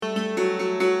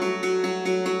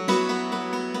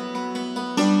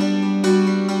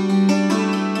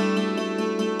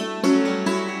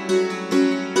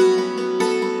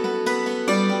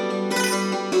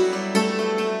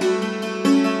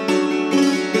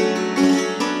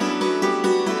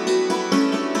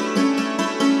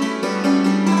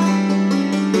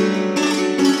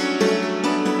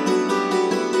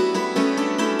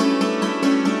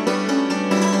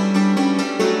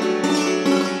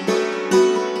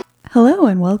Hello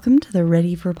and welcome to the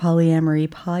Ready for Polyamory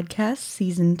podcast,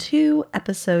 Season 2,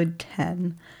 Episode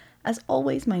 10. As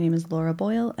always, my name is Laura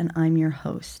Boyle and I'm your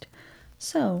host.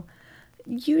 So,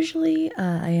 usually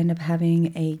I end up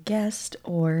having a guest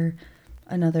or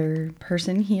another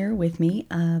person here with me,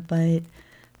 but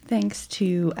thanks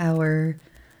to our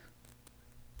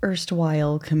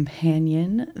erstwhile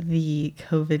companion, the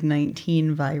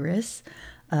COVID-19 virus,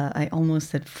 I almost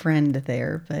said friend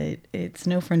there, but it's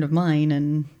no friend of mine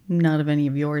and not of any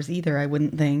of yours either, I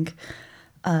wouldn't think.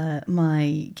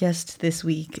 My guest this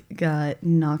week got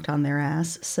knocked on their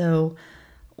ass, so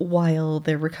while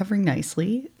they're recovering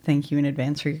nicely, thank you in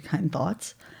advance for your kind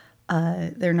thoughts,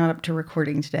 they're not up to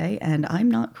recording today, and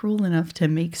I'm not cruel enough to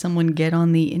make someone get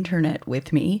on the internet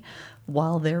with me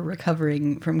while they're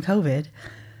recovering from COVID.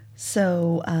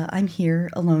 So I'm here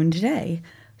alone today.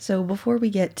 So before we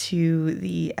get to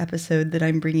the episode that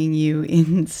I'm bringing you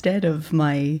instead of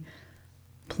my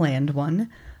planned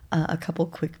one, a couple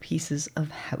quick pieces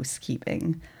of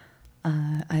housekeeping.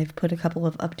 I've put a couple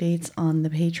of updates on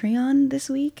the Patreon this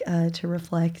week to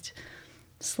reflect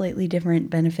slightly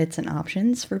different benefits and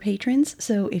options for patrons.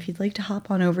 So if you'd like to hop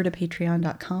on over to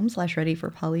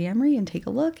patreon.com/readyforpolyamory and take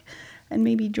a look and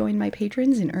maybe join my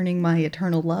patrons in earning my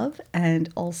eternal love and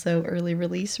also early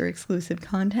release or exclusive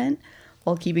content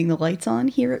while keeping the lights on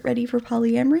here at Ready for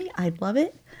Polyamory, I'd love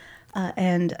it.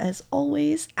 And as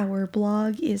always, our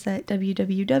blog is at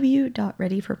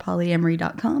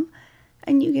www.readyforpolyamory.com,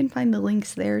 and you can find the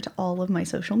links there to all of my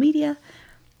social media.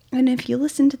 And if you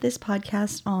listen to this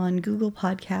podcast on Google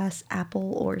Podcasts,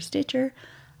 Apple, or Stitcher,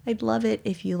 I'd love it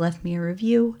if you left me a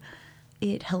review.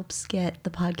 It helps get the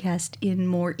podcast in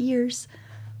more ears,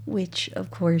 which,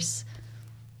 of course,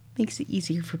 makes it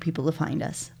easier for people to find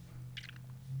us.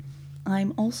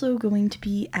 I'm also going to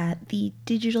be at the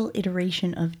digital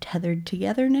iteration of Tethered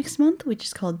Together next month, which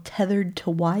is called Tethered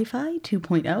to Wi-Fi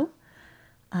 2.0.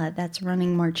 That's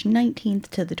running March 19th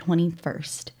to the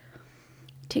 21st.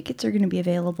 Tickets are going to be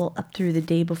available up through the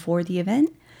day before the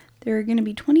event. They're going to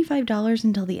be $25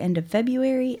 until the end of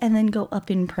February and then go up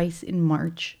in price in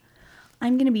March.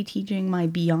 I'm going to be teaching my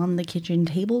Beyond the Kitchen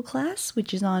Table class,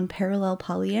 which is on parallel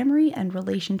polyamory and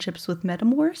relationships with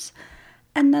metamorphs.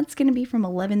 And that's going to be from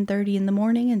 11:30 in the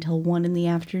morning until 1 in the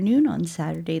afternoon on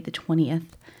Saturday the 20th.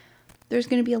 There's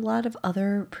going to be a lot of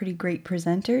other pretty great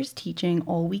presenters teaching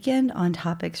all weekend on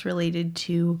topics related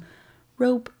to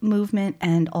rope, movement,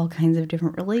 and all kinds of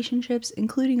different relationships,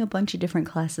 including a bunch of different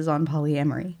classes on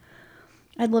polyamory.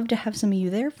 I'd love to have some of you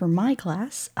there for my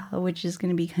class, which is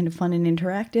going to be kind of fun and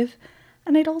interactive.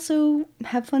 And I'd also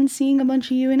have fun seeing a bunch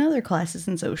of you in other classes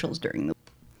and socials during the week.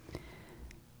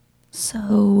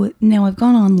 So now I've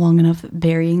gone on long enough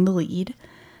burying the lead.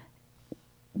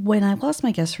 When I lost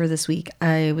my guest for this week,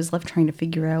 I was left trying to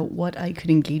figure out what I could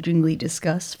engagingly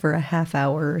discuss for a half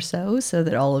hour or so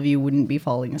that all of you wouldn't be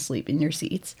falling asleep in your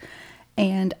seats.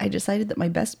 And I decided that my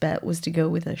best bet was to go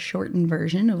with a shortened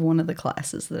version of one of the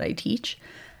classes that I teach.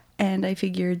 And I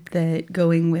figured that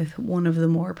going with one of the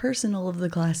more personal of the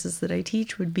classes that I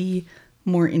teach would be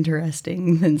more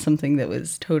interesting than something that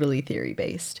was totally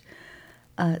theory-based.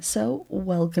 So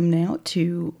welcome now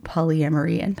to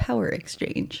Polyamory and Power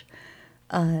Exchange.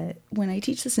 When I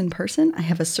teach this in person, I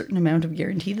have a certain amount of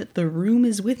guarantee that the room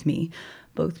is with me,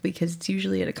 both because it's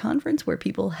usually at a conference where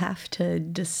people have to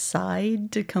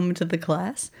decide to come to the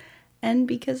class, and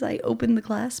because I open the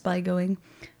class by going,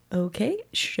 okay,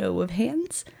 show of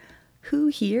hands, who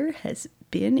here has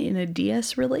been in a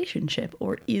DS relationship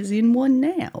or is in one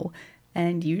now?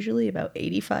 And usually about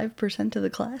 85% of the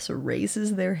class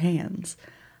raises their hands.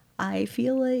 I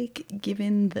feel like,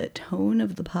 given the tone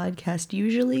of the podcast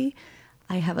usually,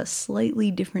 I have a slightly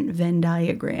different Venn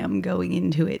diagram going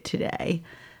into it today.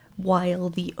 While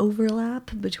the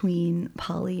overlap between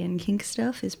poly and kink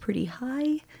stuff is pretty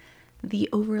high, the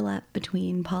overlap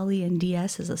between poly and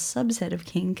DS as a subset of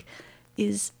kink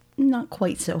is not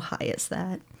quite so high as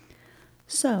that.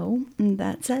 So,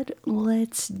 that said,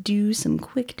 let's do some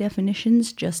quick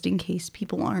definitions just in case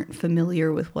people aren't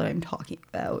familiar with what I'm talking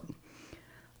about.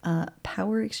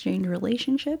 Power exchange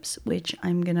relationships, which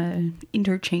I'm going to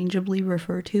interchangeably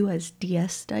refer to as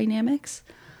DS dynamics,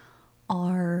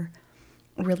 are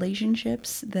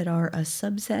relationships that are a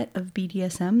subset of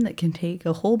BDSM that can take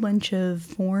a whole bunch of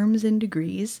forms and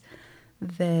degrees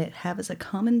that have as a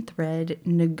common thread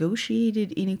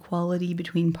negotiated inequality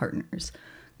between partners.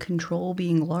 Control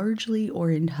being largely or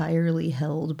entirely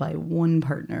held by one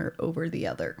partner over the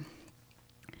other.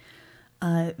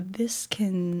 This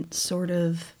can sort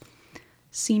of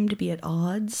seem to be at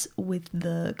odds with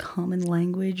the common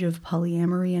language of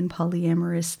polyamory and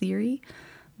polyamorous theory,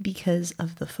 because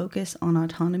of the focus on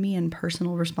autonomy and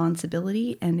personal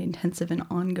responsibility and intensive and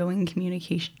ongoing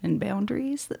communication and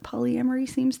boundaries that polyamory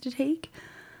seems to take.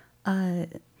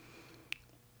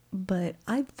 But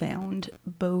I've found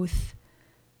both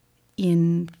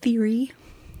in theory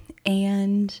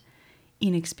and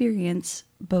in experience,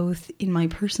 both in my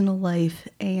personal life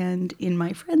and in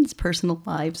my friends' personal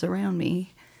lives around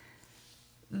me,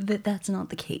 that that's not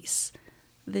the case.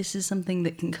 This is something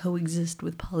that can coexist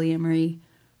with polyamory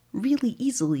really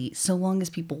easily, so long as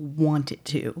people want it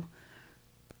to.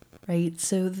 Right?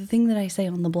 So the thing that I say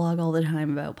on the blog all the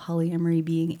time about polyamory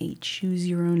being a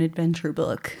choose-your-own-adventure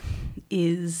book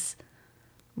is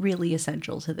really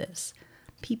essential to this.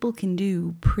 People can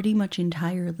do pretty much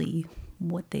entirely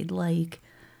what they'd like,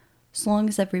 as long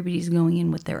as everybody's going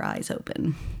in with their eyes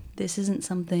open. This isn't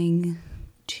something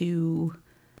to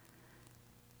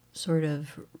sort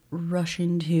of rush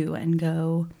into and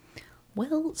go,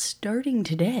 well, starting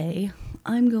today,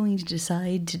 I'm going to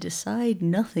decide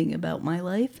nothing about my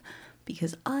life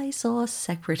because I saw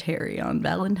Secretary on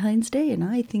Valentine's Day and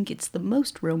I think it's the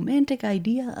most romantic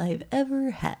idea I've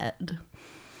ever had.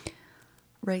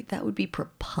 Right? That would be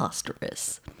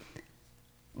preposterous.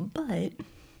 But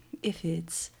if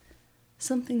it's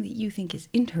something that you think is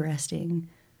interesting,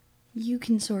 you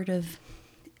can sort of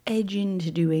edge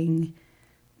into doing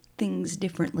things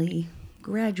differently,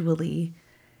 gradually,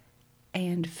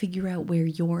 and figure out where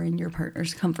your and your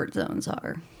partner's comfort zones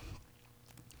are.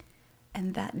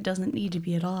 And that doesn't need to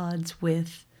be at odds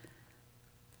with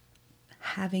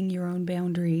having your own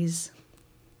boundaries,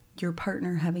 your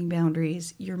partner having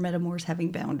boundaries, your metamors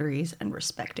having boundaries, and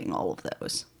respecting all of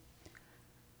those.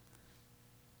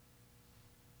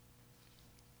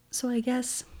 So I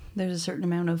guess there's a certain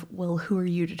amount of, well, who are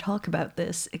you to talk about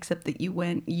this, except that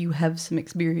you have some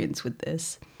experience with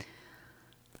this.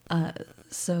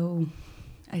 So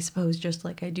I suppose just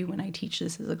like I do when I teach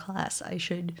this as a class, I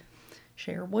should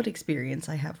share what experience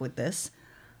I have with this.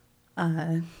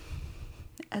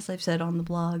 As I've said on the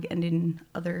blog and in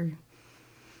other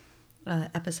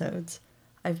episodes,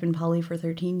 I've been poly for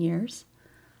 13 years.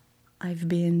 I've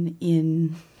been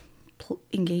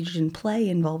engaged in play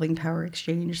involving power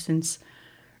exchange since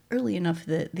early enough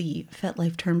that the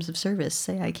FetLife Terms of Service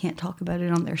say I can't talk about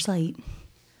it on their site,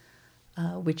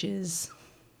 which is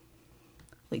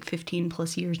like 15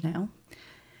 plus years now.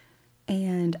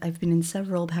 And I've been in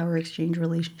several power exchange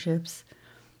relationships,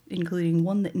 including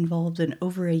one that involved an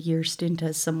over a year stint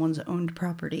as someone's owned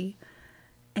property.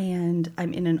 And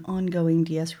I'm in an ongoing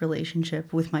DS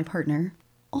relationship with my partner,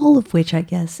 all of which I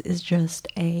guess is just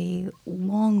a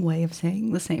long way of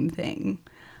saying the same thing.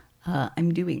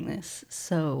 I'm doing this,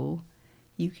 so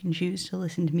you can choose to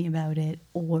listen to me about it,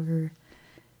 or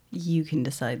you can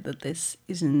decide that this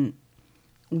isn't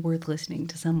worth listening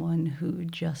to someone who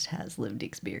just has lived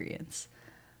experience.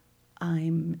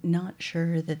 I'm not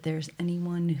sure that there's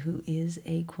anyone who is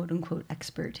a quote-unquote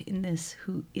expert in this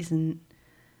who isn't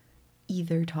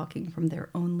either talking from their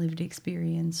own lived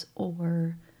experience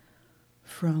or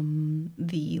from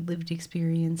the lived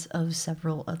experience of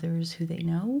several others who they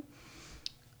know.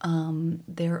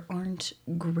 There aren't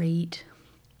great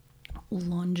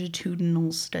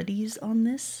longitudinal studies on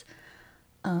this.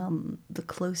 The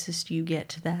closest you get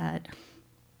to that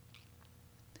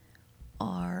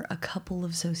are a couple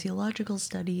of sociological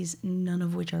studies, none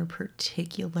of which are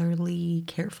particularly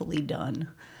carefully done.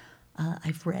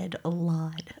 I've read a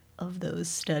lot of those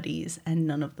studies, and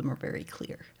none of them are very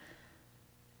clear.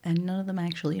 And none of them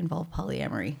actually involve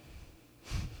polyamory.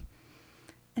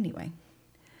 Anyway,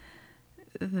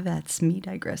 that's me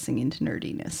digressing into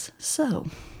nerdiness. So,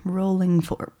 rolling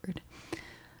forward.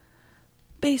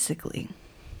 Basically,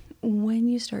 when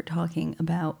you start talking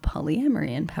about polyamory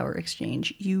and power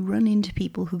exchange, you run into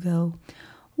people who go,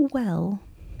 well,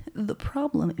 the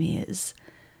problem is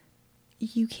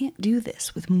you can't do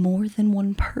this with more than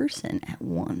one person at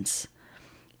once.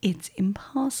 It's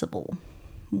impossible.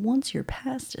 Once you're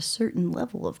past a certain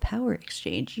level of power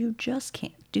exchange, you just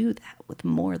can't do that with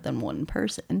more than one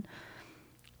person.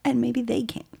 And maybe they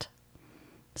can't.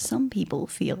 Some people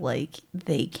feel like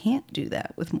they can't do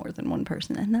that with more than one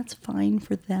person, and that's fine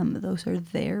for them. Those are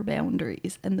their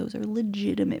boundaries, and those are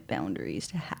legitimate boundaries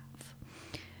to have.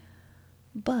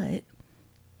 But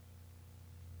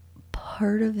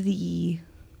part of the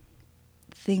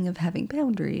thing of having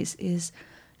boundaries is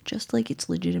just like it's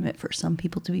legitimate for some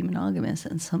people to be monogamous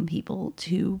and some people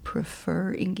to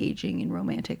prefer engaging in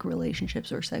romantic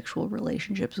relationships or sexual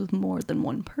relationships with more than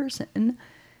one person,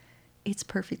 it's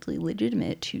perfectly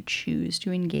legitimate to choose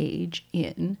to engage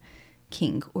in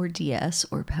kink or DS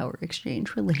or power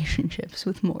exchange relationships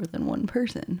with more than one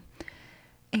person.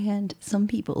 And some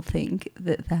people think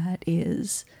that that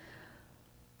is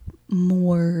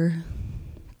more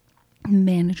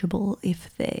manageable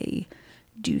if they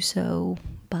do so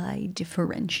by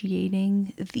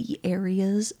differentiating the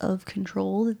areas of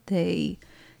control that they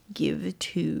give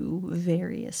to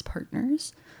various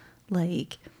partners.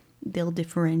 Like, they'll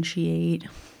differentiate,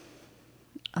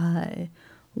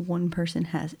 one person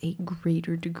has a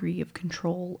greater degree of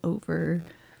control over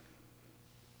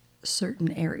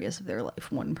certain areas of their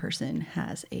life. One person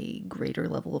has a greater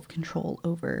level of control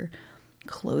over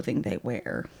clothing they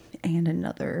wear, and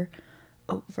another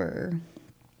over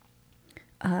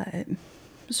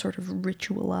sort of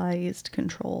ritualized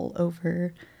control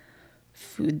over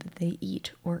food that they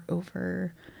eat, or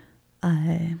over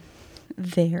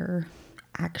their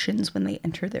actions when they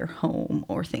enter their home,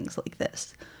 or things like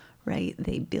this, right?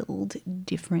 They build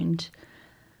different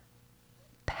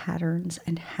patterns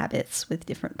and habits with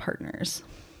different partners,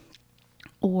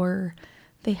 or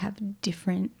they have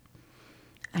different,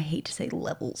 I hate to say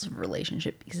levels of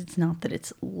relationship, because it's not that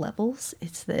it's levels,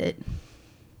 it's that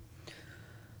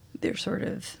they're sort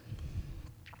of,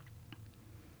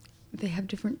 they have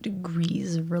different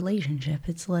degrees of relationship.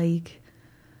 It's like,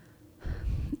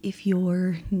 if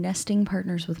you're nesting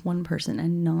partners with one person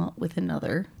and not with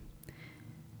another,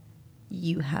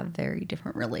 you have very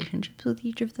different relationships with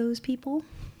each of those people.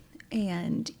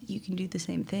 And you can do the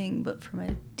same thing, but from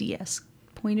a DS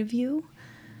point of view.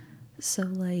 So,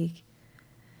 like,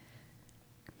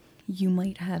 you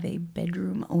might have a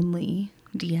bedroom only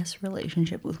DS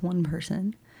relationship with one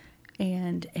person,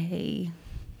 and a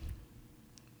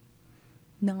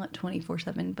not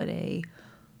 24/7, but a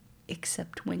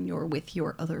except when you're with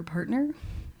your other partner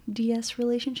DS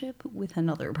relationship with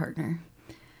another partner,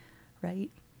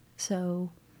 right?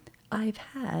 So I've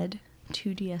had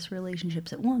 2 DS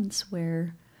relationships at once,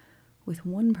 where with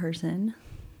one person,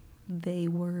 they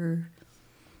were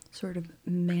sort of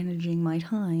managing my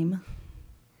time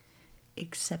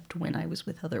except when I was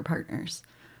with other partners,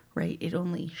 right? It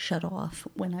only shut off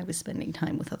when I was spending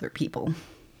time with other people.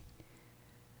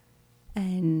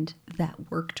 And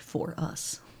that worked for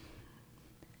us.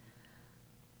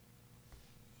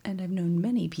 And I've known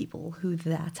many people who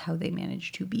that's how they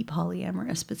manage to be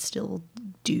polyamorous but still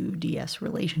do DS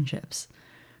relationships,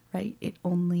 right? It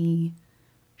only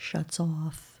shuts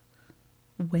off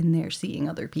when they're seeing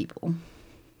other people.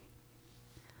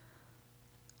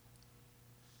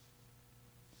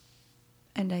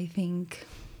 And I think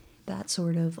that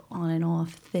sort of on and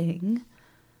off thing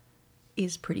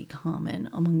is pretty common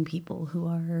among people who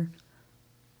are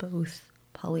both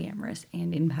polyamorous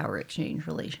and in power exchange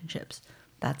relationships.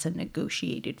 That's a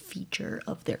negotiated feature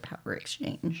of their power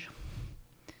exchange.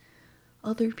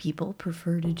 Other people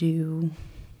prefer to do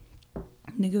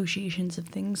negotiations of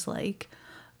things like,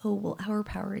 oh, well, our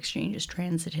power exchange is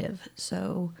transitive,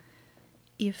 so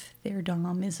if their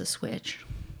dom is a switch,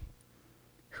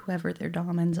 whoever their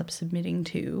dom ends up submitting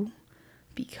to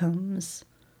becomes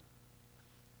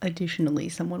additionally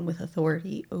someone with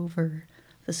authority over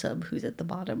the sub who's at the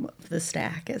bottom of the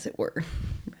stack, as it were,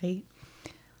 right?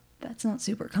 That's not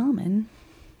super common,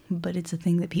 but it's a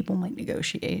thing that people might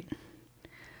negotiate.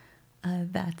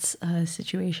 That's a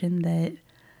situation that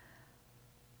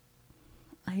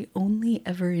I only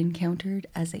ever encountered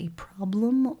as a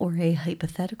problem or a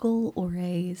hypothetical, or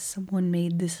a someone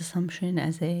made this assumption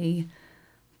as a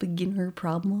beginner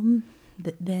problem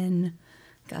that then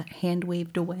got hand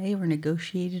waved away or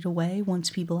negotiated away once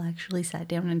people actually sat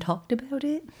down and talked about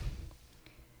it.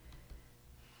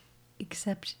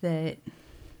 Except that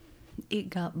it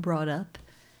got brought up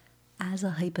as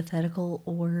a hypothetical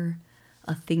or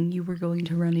a thing you were going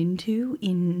to run into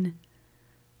in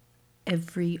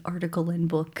every article and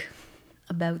book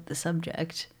about the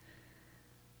subject.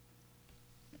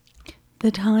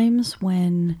 The times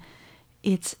when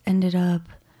it's ended up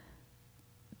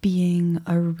being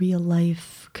a real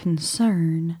life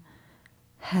concern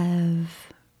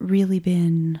have really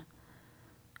been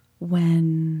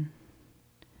when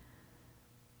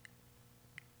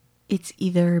it's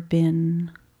either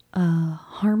been a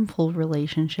harmful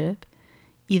relationship,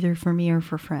 either for me or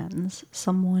for friends,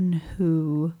 someone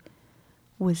who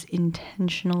was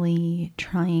intentionally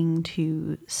trying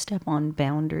to step on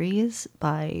boundaries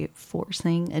by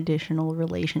forcing additional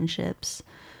relationships,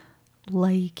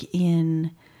 like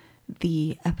in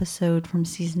the episode from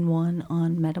season 1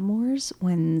 on Metamors,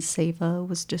 when Seva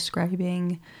was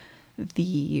describing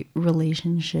the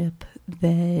relationship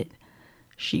that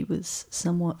she was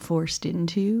somewhat forced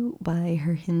into by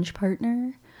her Hinge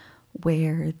partner,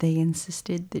 where they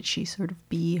insisted that she sort of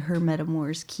be her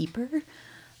Metamors keeper.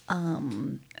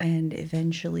 And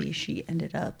eventually she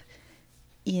ended up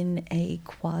in a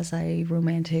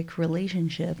quasi-romantic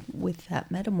relationship with that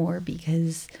metamor,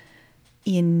 because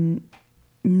in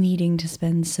needing to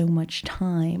spend so much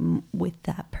time with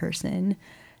that person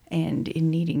and in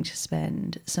needing to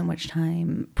spend so much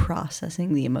time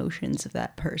processing the emotions of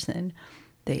that person,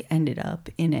 they ended up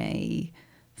in a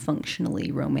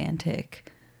functionally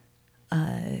romantic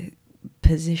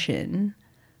position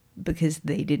because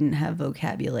they didn't have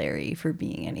vocabulary for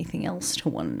being anything else to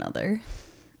one another.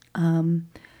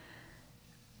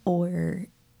 Or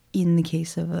in the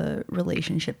case of a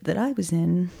relationship that I was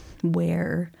in,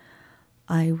 where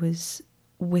I was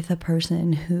with a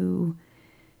person who,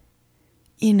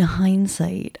 in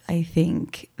hindsight, I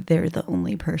think they're the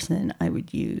only person I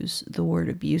would use the word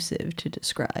abusive to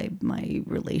describe my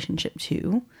relationship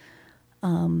to.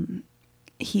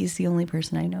 He's the only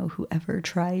person I know who ever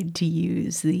tried to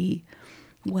use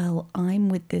well, I'm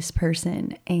with this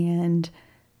person and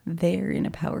they're in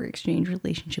a power exchange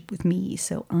relationship with me,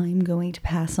 so I'm going to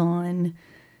pass on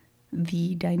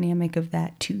the dynamic of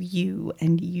that to you,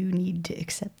 and you need to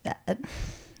accept that.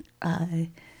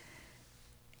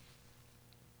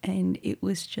 And it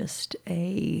was just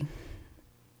a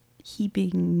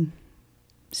heaping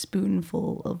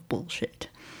spoonful of bullshit.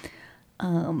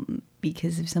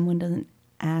 Because if someone doesn't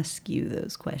ask you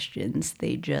those questions,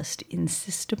 they just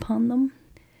insist upon them.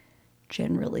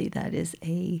 Generally, that is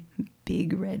a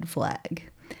big red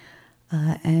flag.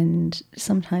 And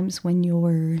sometimes when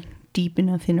you're deep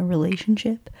enough in a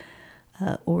relationship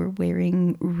or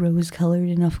wearing rose-colored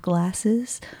enough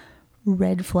glasses,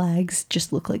 red flags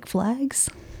just look like flags.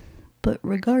 But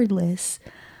regardless,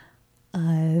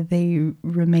 they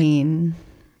remain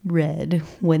red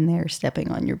when they're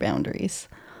stepping on your boundaries.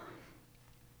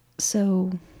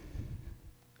 So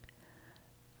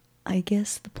I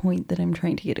guess the point that I'm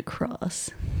trying to get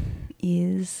across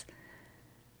is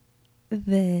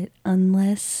that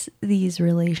unless these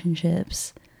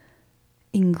relationships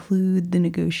include the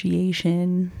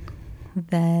negotiation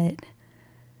that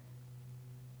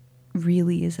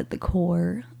really is at the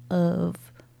core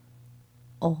of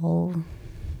all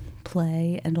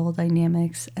play and all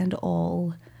dynamics and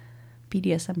all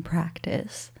BDSM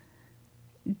practice,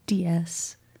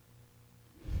 DS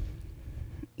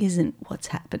isn't what's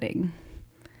happening,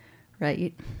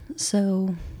 right?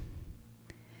 So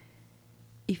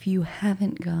if you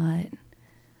haven't got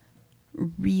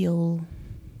real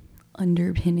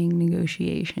underpinning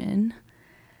negotiation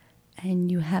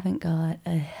and you haven't got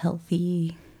a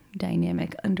healthy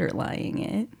dynamic underlying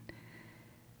it,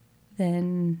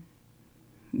 then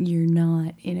you're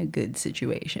not in a good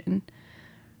situation,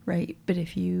 right? But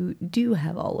if you do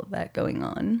have all of that going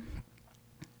on,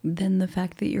 then the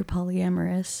fact that you're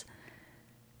polyamorous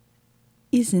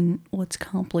isn't what's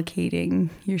complicating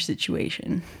your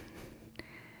situation,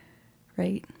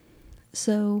 right?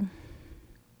 So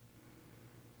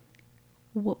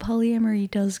what polyamory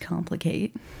does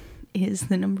complicate is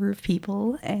the number of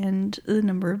people and the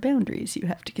number of boundaries you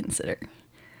have to consider.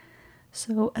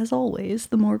 So, as always,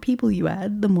 the more people you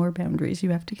add, the more boundaries you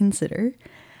have to consider.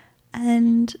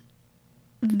 And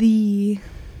the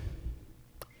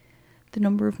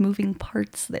number of moving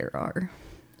parts there are.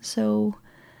 So,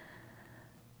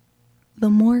 the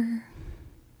more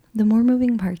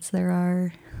moving parts there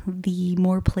are, the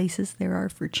more places there are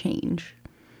for change.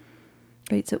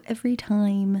 Right? So, every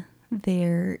time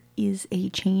there is a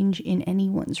change in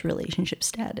anyone's relationship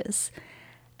status,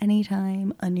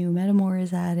 anytime a new metamor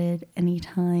is added,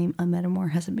 anytime a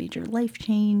metamor has a major life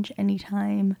change,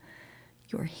 anytime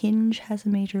your hinge has a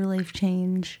major life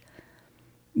change,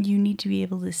 you need to be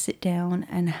able to sit down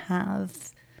and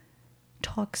have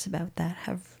talks about that,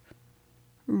 have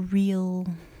real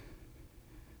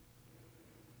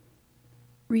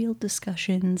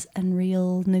discussions and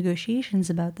real negotiations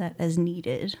about that as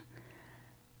needed.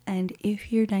 And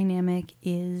if your dynamic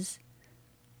is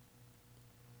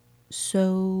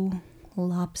so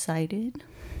lopsided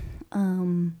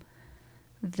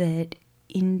that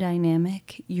in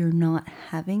dynamic you're not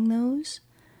having those,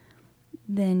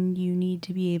 then you need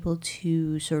to be able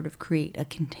to sort of create a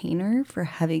container for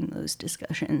having those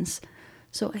discussions.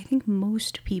 So I think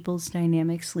most people's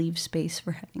dynamics leave space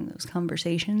for having those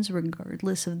conversations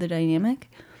regardless of the dynamic.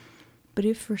 But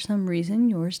if for some reason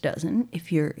yours doesn't,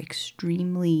 if you're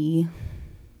extremely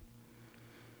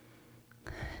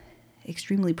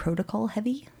protocol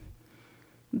heavy,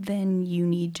 then you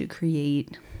need to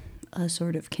create a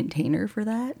sort of container for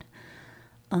that.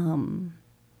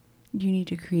 You need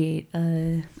to create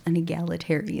an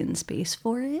egalitarian space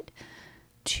for it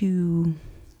to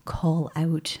call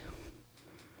out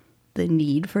the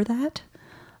need for that,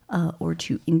 or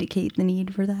to indicate the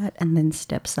need for that, and then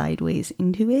step sideways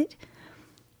into it.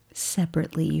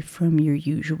 separately from your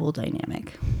usual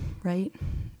dynamic, right?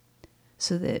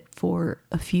 So that for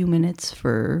a few minutes,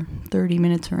 for 30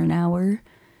 minutes or an hour,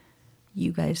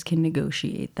 you guys can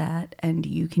negotiate that and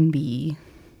you can be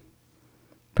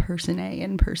person A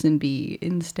and person B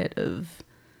instead of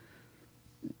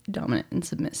dominant and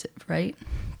submissive, right?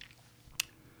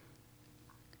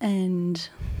 And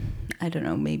I don't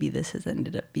know, maybe this has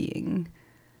ended up being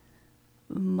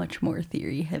much more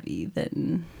theory heavy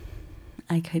than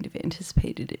I kind of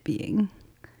anticipated it being.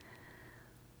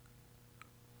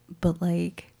 But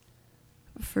like,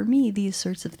 for me, these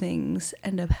sorts of things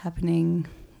end up happening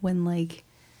when like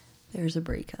there's a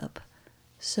breakup.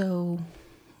 So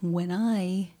when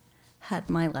I had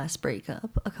my last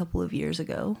breakup a couple of years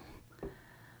ago,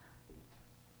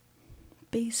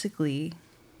 basically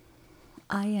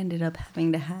I ended up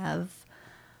having to have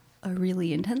a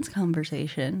really intense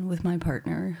conversation with my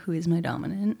partner, who is my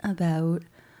dominant, about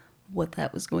what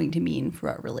that was going to mean for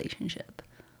our relationship.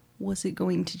 Was it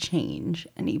going to change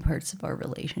any parts of our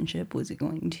relationship? Was it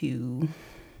going to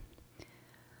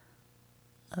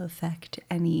affect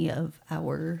any of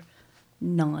our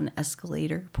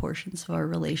non-escalator portions of our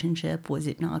relationship? Was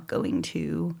it not going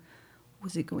to?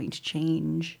 Was it going to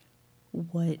change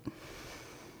what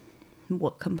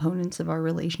components of our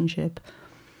relationship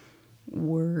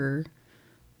were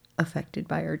affected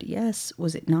by our DS?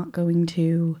 Was it not going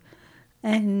to?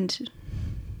 And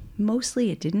mostly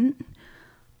it didn't.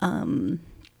 A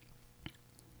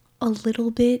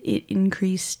little bit it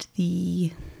increased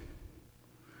the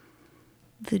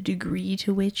degree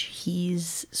to which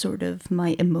he's sort of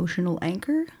my emotional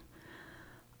anchor.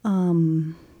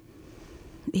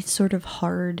 It's sort of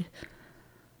hard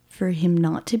for him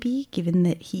not to be, given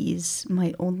that he's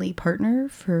my only partner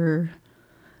for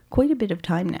quite a bit of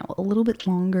time now, a little bit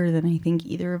longer than I think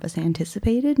either of us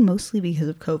anticipated, mostly because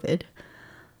of COVID.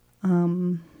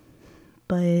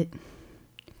 But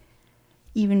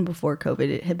even before COVID,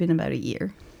 it had been about a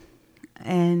year.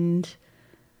 And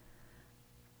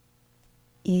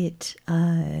it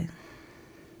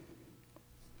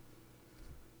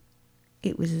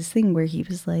was this thing where he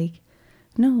was like,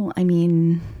 no, I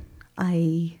mean,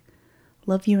 I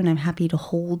love you and I'm happy to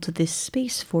hold this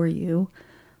space for you,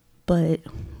 but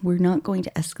we're not going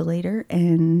to escalate her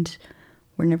and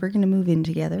we're never going to move in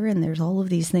together, and there's all of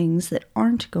these things that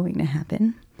aren't going to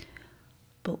happen.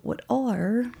 But what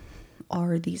are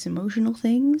these emotional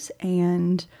things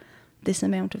and this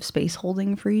amount of space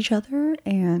holding for each other,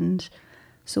 and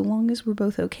so long as we're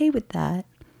both okay with that,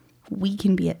 we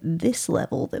can be at this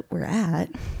level that we're at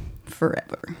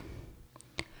forever.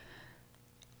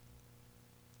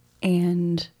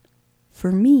 And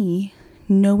for me,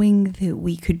 knowing that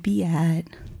we could be at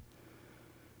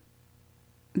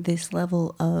this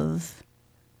level of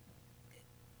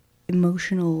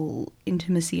emotional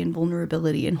intimacy and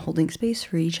vulnerability and holding space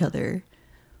for each other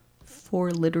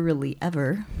for literally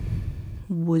ever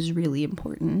was really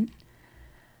important.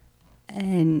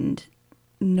 And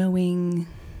knowing,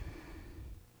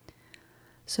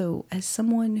 so as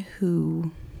someone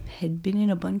who had been in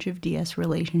a bunch of DS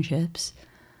relationships,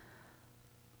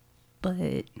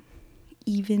 but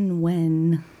even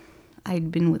when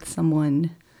I'd been with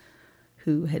someone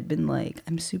who had been like,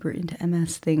 I'm super into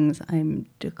MS things, I'm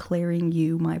declaring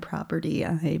you my property,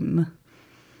 I'm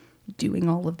doing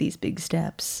all of these big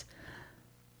steps,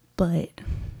 but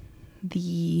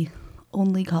the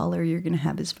only collar you're going to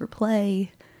have is for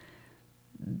play,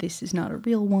 this is not a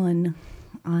real one,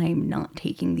 I'm not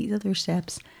taking these other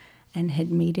steps, and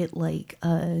had made it like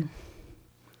a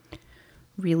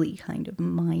really kind of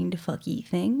mind-fucky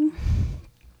thing.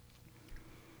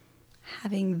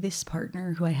 Having this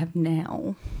partner who I have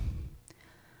now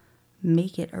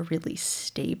make it a really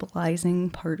stabilizing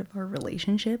part of our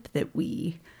relationship, that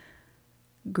we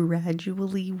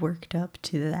gradually worked up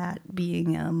to that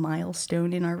being a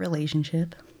milestone in our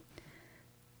relationship,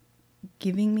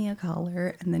 giving me a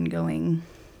collar and then going,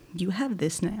 you have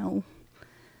this now.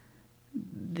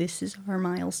 This is our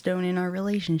milestone in our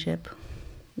relationship.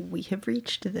 We have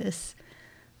reached this.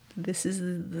 This is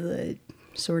the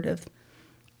sort of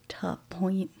top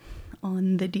point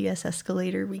on the DS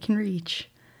escalator we can reach.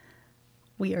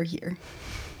 We are here.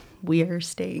 We are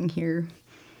staying here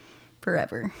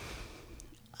forever.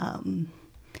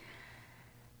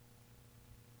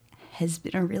 Has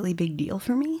been a really big deal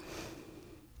for me.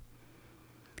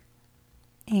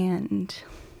 And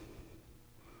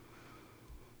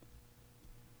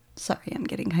sorry, I'm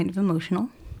getting kind of emotional.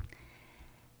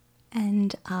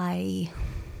 And I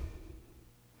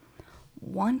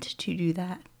want to do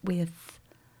that with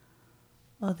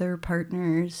other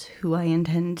partners who I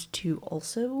intend to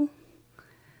also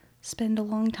spend a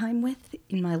long time with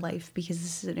in my life, because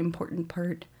this is an important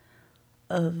part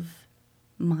of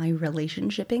my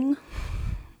relationshiping.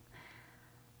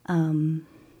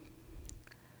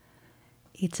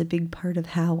 It's a big part of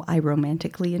how I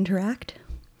romantically interact.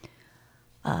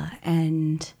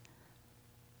 And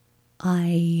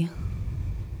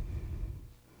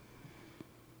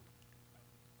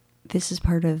this is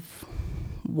part of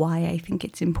why I think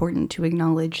it's important to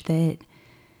acknowledge that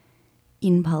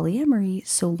in polyamory,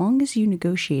 so long as you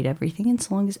negotiate everything and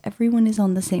so long as everyone is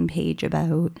on the same page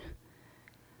about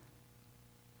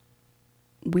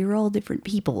we're all different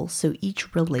people, so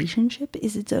each relationship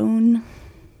is its own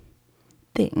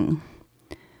thing.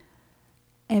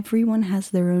 Everyone has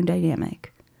their own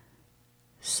dynamic.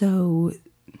 So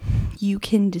you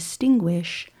can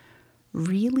distinguish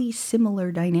really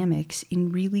similar dynamics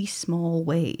in really small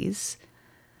ways,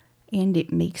 and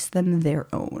it makes them their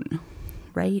own,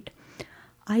 right?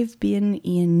 I've been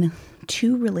in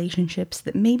 2 relationships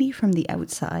that maybe from the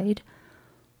outside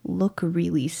look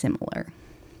really similar.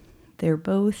 They're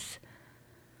both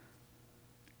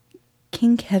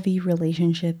kink-heavy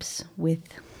relationships with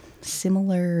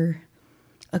similar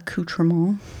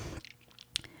accoutrement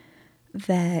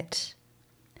that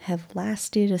have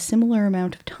lasted a similar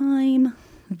amount of time,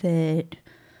 that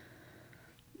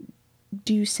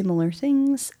do similar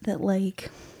things, that, like,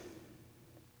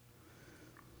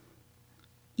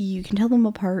 you can tell them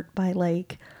apart by,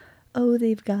 like, oh,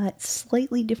 they've got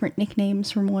slightly different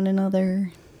nicknames from one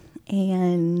another,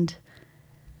 and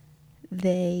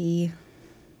they,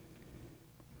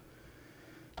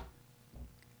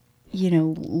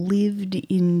 lived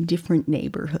in different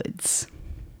neighborhoods.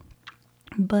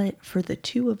 But for the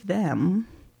 2 of them,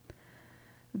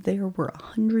 there were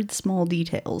 100 small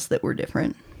details that were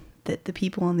different that the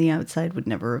people on the outside would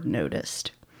never have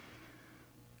noticed.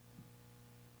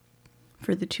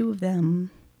 For the 2 of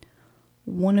them,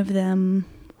 one of them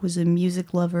was a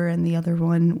music lover and the other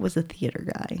one was a theater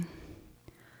guy.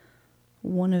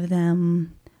 One of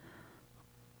them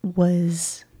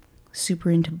was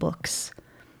super into books,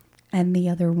 and the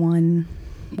other one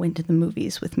went to the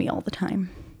movies with me all the time.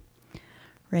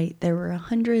 Right? There were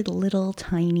 100 little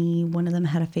tiny, one of them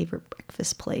had a favorite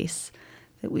breakfast place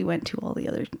that we went to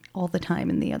all the time,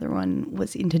 and the other one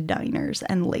was into diners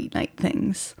and late night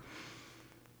things.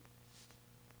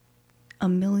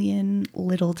 1 million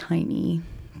little tiny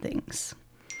things.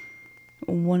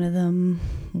 One of them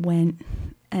went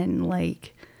and,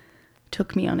 like,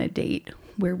 took me on a date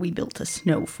where we built a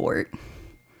snow fort.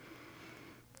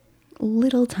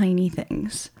 Little tiny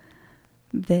things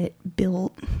that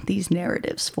built these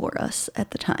narratives for us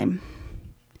at the time.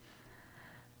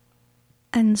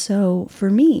 And so for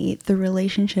me, the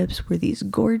relationships were these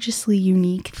gorgeously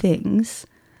unique things,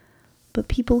 but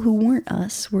people who weren't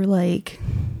us were like,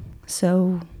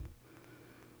 so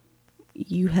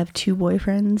you have 2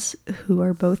 boyfriends who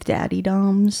are both daddy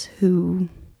doms who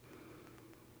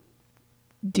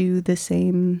do the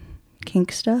same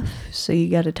kink stuff, so you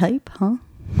got a type, huh?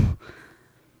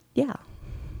 Yeah.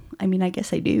 I mean, I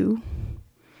guess I do.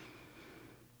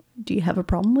 Do you have a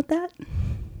problem with that?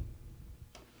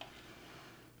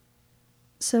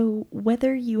 So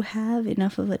whether you have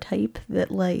enough of a type that,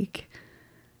 like,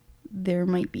 there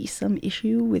might be some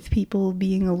issue with people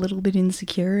being a little bit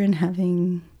insecure and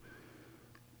having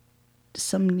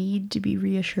some need to be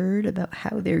reassured about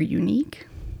how they're unique,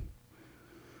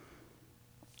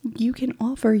 you can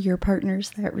offer your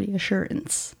partners that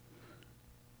reassurance.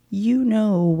 You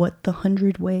know what the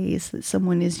 100 ways that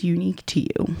someone is unique to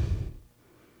you.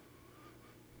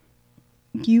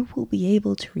 You will be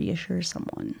able to reassure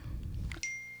someone.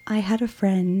 I had a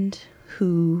friend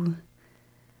who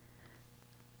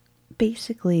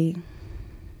basically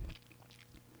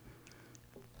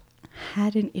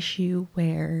had an issue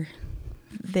where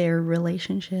their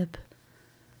relationship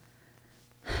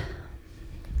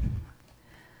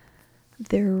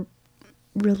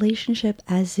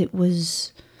as it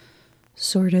was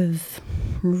sort of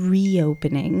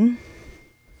reopening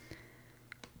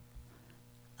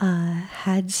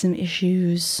had some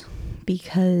issues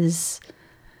because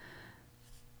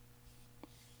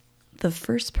the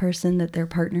first person that their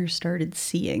partner started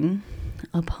seeing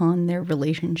upon their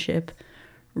relationship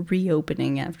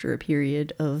reopening after a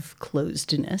period of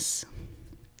closedness,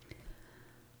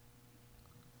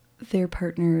 their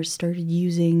partner started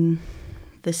using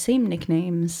the same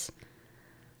nicknames,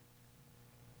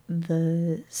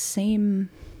 the same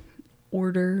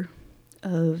order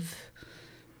of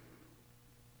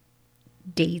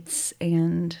dates,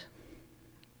 and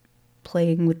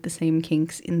playing with the same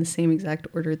kinks in the same exact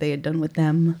order they had done with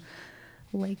them.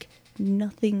 Like,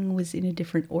 nothing was in a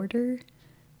different order.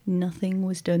 Nothing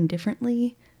was done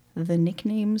differently. The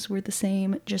nicknames were the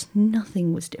same, just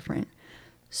nothing was different.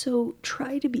 So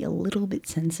try to be a little bit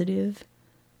sensitive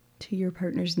to your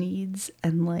partner's needs,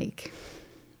 and like,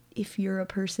 if you're a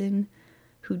person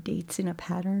who dates in a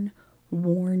pattern,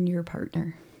 warn your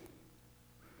partner.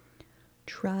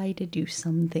 Try to do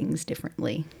some things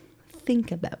differently.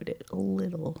 Think about it a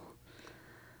little.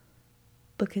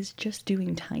 Because just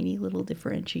doing tiny little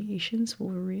differentiations will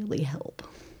really help.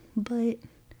 But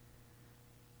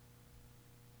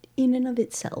in and of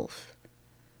itself,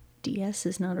 DS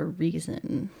is not a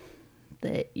reason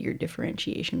that your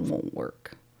differentiation won't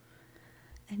work.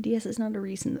 And DS is not a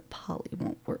reason that poly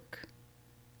won't work.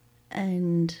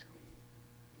 And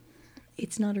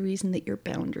it's not a reason that your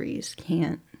boundaries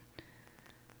can't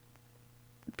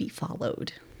be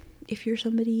followed. If you're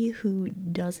somebody who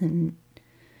doesn't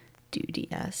do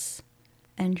DS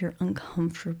and you're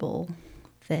uncomfortable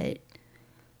that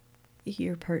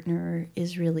your partner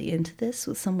is really into this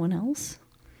with someone else,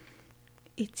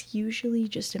 it's usually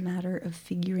just a matter of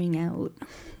figuring out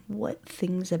what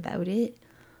things about it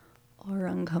are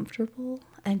uncomfortable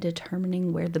and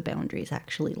determining where the boundaries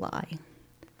actually lie.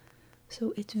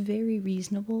 So it's very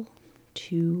reasonable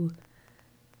to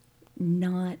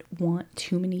not want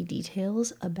too many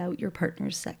details about your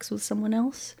partner's sex with someone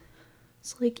else.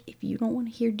 It's like, if you don't want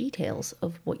to hear details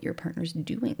of what your partner's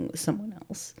doing with someone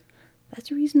else,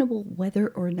 that's reasonable whether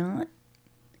or not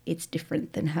it's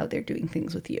different than how they're doing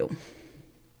things with you.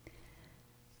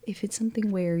 If it's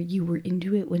something where you were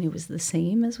into it when it was the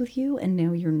same as with you and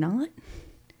now you're not,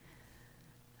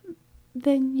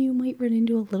 then you might run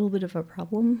into a little bit of a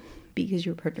problem because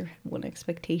your partner had one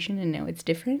expectation and now it's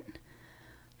different.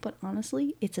 But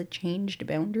honestly, it's a changed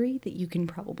boundary that you can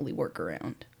probably work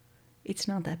around. It's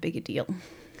not that big a deal.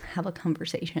 Have a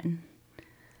conversation.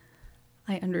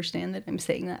 I understand that I'm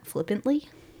saying that flippantly,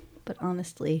 but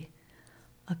honestly,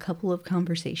 a couple of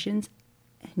conversations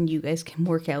and you guys can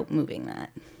work out moving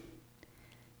that.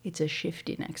 It's a shift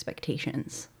in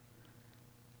expectations.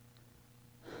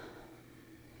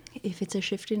 If it's a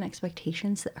shift in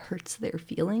expectations that hurts their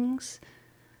feelings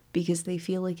because they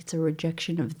feel like it's a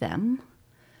rejection of them,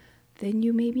 then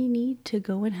you maybe need to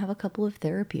go and have a couple of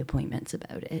therapy appointments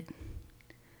about it.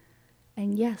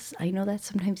 And yes, I know that's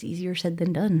sometimes easier said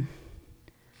than done.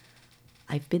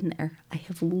 I've been there. I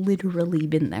have literally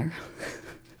been there.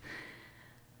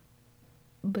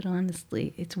 But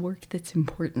honestly, it's work that's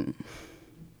important.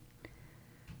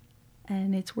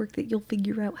 And it's work that you'll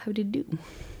figure out how to do.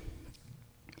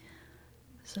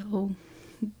 So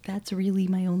that's really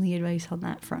my only advice on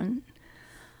that front.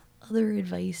 Other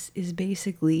advice is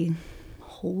basically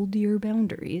hold your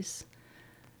boundaries,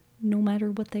 no matter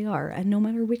what they are, and no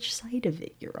matter which side of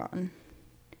it you're on.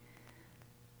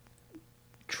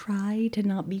 Try to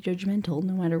not be judgmental,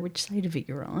 no matter which side of it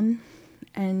you're on,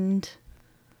 and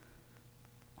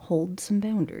hold some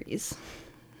boundaries.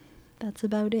 That's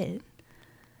about it.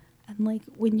 And like,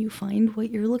 when you find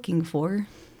what you're looking for,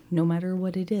 no matter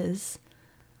what it is,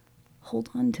 hold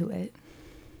on to it.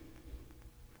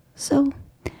 So,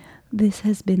 this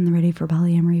has been the Ready for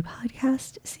Polyamory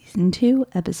podcast, Season 2,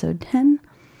 Episode 10.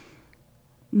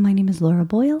 My name is Laura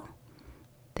Boyle.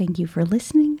 Thank you for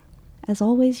listening. As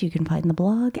always, you can find the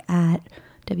blog at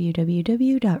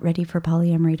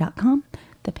www.readyforpolyamory.com.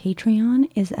 The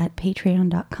Patreon is at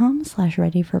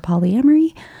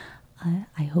patreon.com/readyforpolyamory.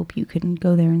 I hope you can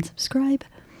go there and subscribe.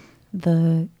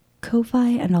 The Ko-Fi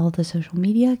and all the social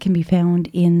media can be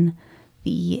found in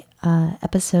the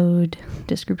episode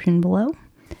description below.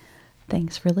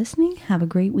 Thanks for listening. Have a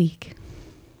great week.